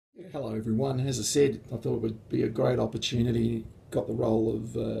Hello everyone. As I said, I thought it would be a great opportunity. Got the roll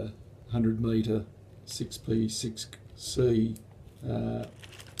of 100 metre 6P6C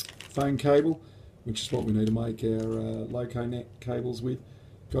phone cable, which is what we need to make our Loconet cables with.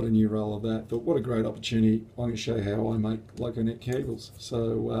 Got a new roll of that, but what a great opportunity. I'm going to show you how I make Loconet cables.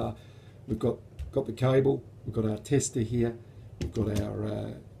 So we've got the cable, we've got our tester here, we've got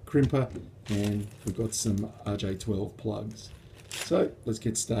our crimper, and we've got some RJ12 plugs. So let's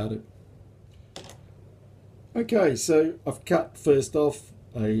get started. Okay, so I've cut first off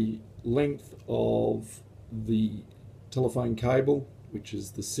a length of the telephone cable, which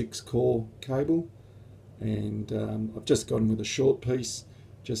is the 6-core cable, and I've just gone with a short piece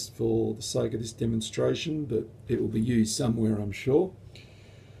just for the sake of this demonstration, but it will be used somewhere, I'm sure.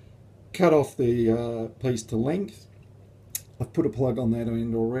 Cut off the piece to length. I've put a plug on that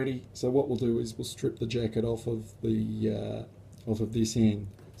end already, so what we'll do is we'll strip the jacket off of the off of this end.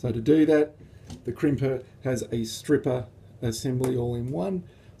 So to do that, the crimper has a stripper assembly all in one.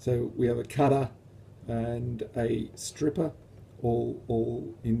 So we have a cutter and a stripper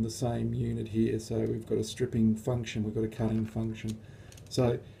all in the same unit here. So we've got a stripping function, we've got a cutting function.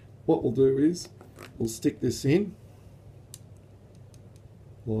 So what we'll do is we'll stick this in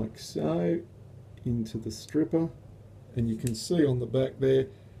like so into the stripper, and you can see on the back there,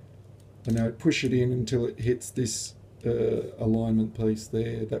 and now push it in until it hits this alignment piece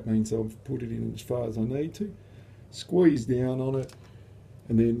there. That means I've put it in as far as I need to. Squeeze down on it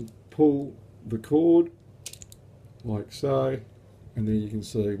and then pull the cord like so, and then you can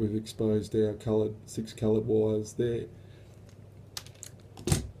see we've exposed our six coloured wires there.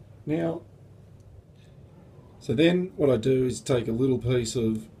 Now, so then what I do is take a little piece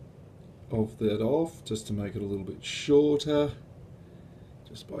of that off just to make it a little bit shorter,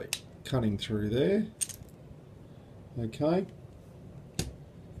 just by cutting through there. Okay,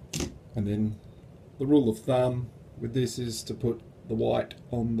 and then the rule of thumb with this is to put the white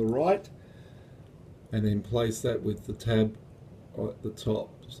on the right and then place that with the tab at the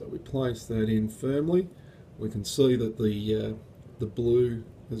top. So we place that in firmly. We can see that the blue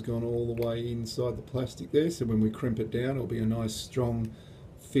has gone all the way inside the plastic there, so when we crimp it down it'll be a nice strong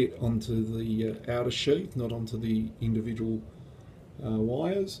fit onto the outer sheath, not onto the individual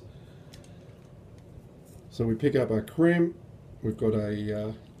wires. So we pick up our crimp, we've got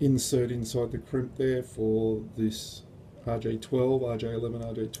a insert inside the crimp there for this RJ12, RJ11,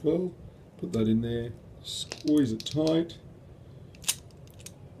 RJ12. Put that in there, squeeze it tight,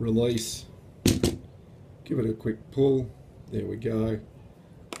 release, give it a quick pull, there we go,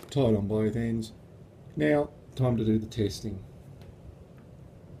 tight on both ends. Now, time to do the testing.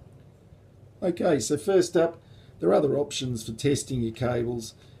 Okay, so first up, there are other options for testing your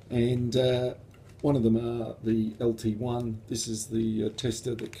cables, and one of them are the LT1. This is the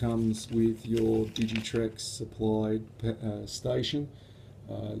tester that comes with your Digitrax supplied station,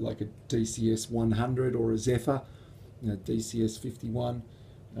 like a DCS 100 or a Zephyr, DCS 51,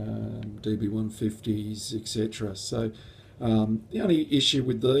 DB150s, etc. So the only issue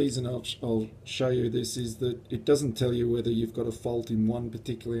with these, and I'll show you this, is that it doesn't tell you whether you've got a fault in one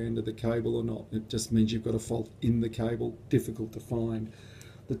particular end of the cable or not. It just means you've got a fault in the cable, difficult to find.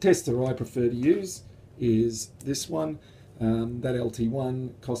 The tester I prefer to use is this one. That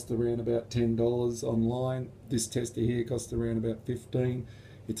LT1 costs around about $10 online. This tester here costs around about $15.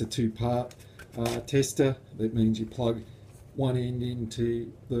 It's a two-part tester. That means you plug one end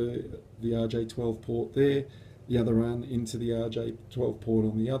into the RJ12 port there, the other end into the RJ12 port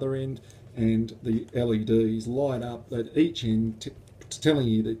on the other end, and the LEDs light up at each end, telling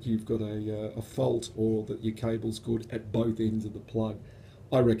you that you've got a fault or that your cable's good at both ends of the plug.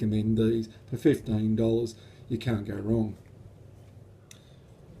 I recommend these. For $15, you can't go wrong.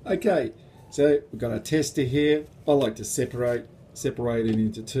 Okay, so we've got our tester here. I like to separate it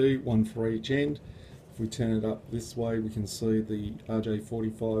into two, one for each end. If we turn it up this way, we can see the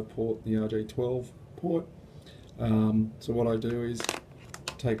RJ45 port and the RJ12 port. So what I do is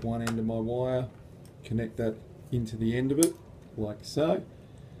take one end of my wire, connect that into the end of it, like so.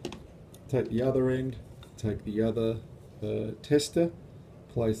 Take the other end, take the other tester,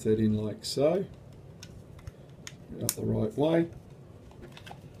 place that in like so, up the right way.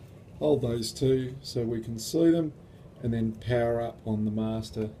 Hold those two so we can see them, and then power up on the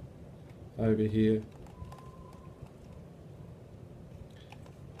master over here.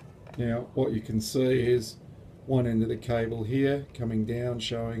 Now what you can see is one end of the cable here coming down,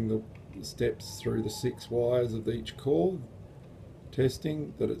 showing the steps through the 6 wires of each core,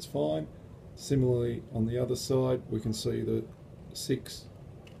 testing that it's fine. Similarly on the other side we can see the 6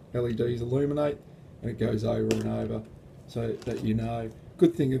 LEDs illuminate, and it goes over and over so that you know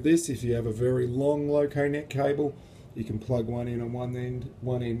Good thing of this, if you have a very long Loconet cable, you can plug one in on one end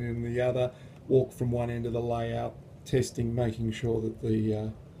in the other, walk from one end of the layout, testing, making sure that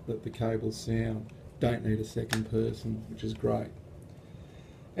the cable's sound. Don't need a second person, which is great.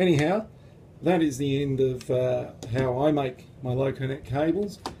 Anyhow, that is the end of how I make my Loconet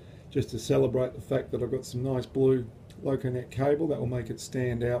cables. Just to celebrate the fact that I've got some nice blue Loconet cable that will make it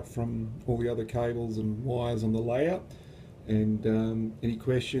stand out from all the other cables and wires on the layout. And any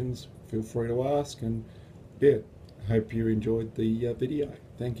questions, feel free to ask. And yeah, hope you enjoyed the video.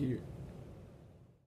 Thank you.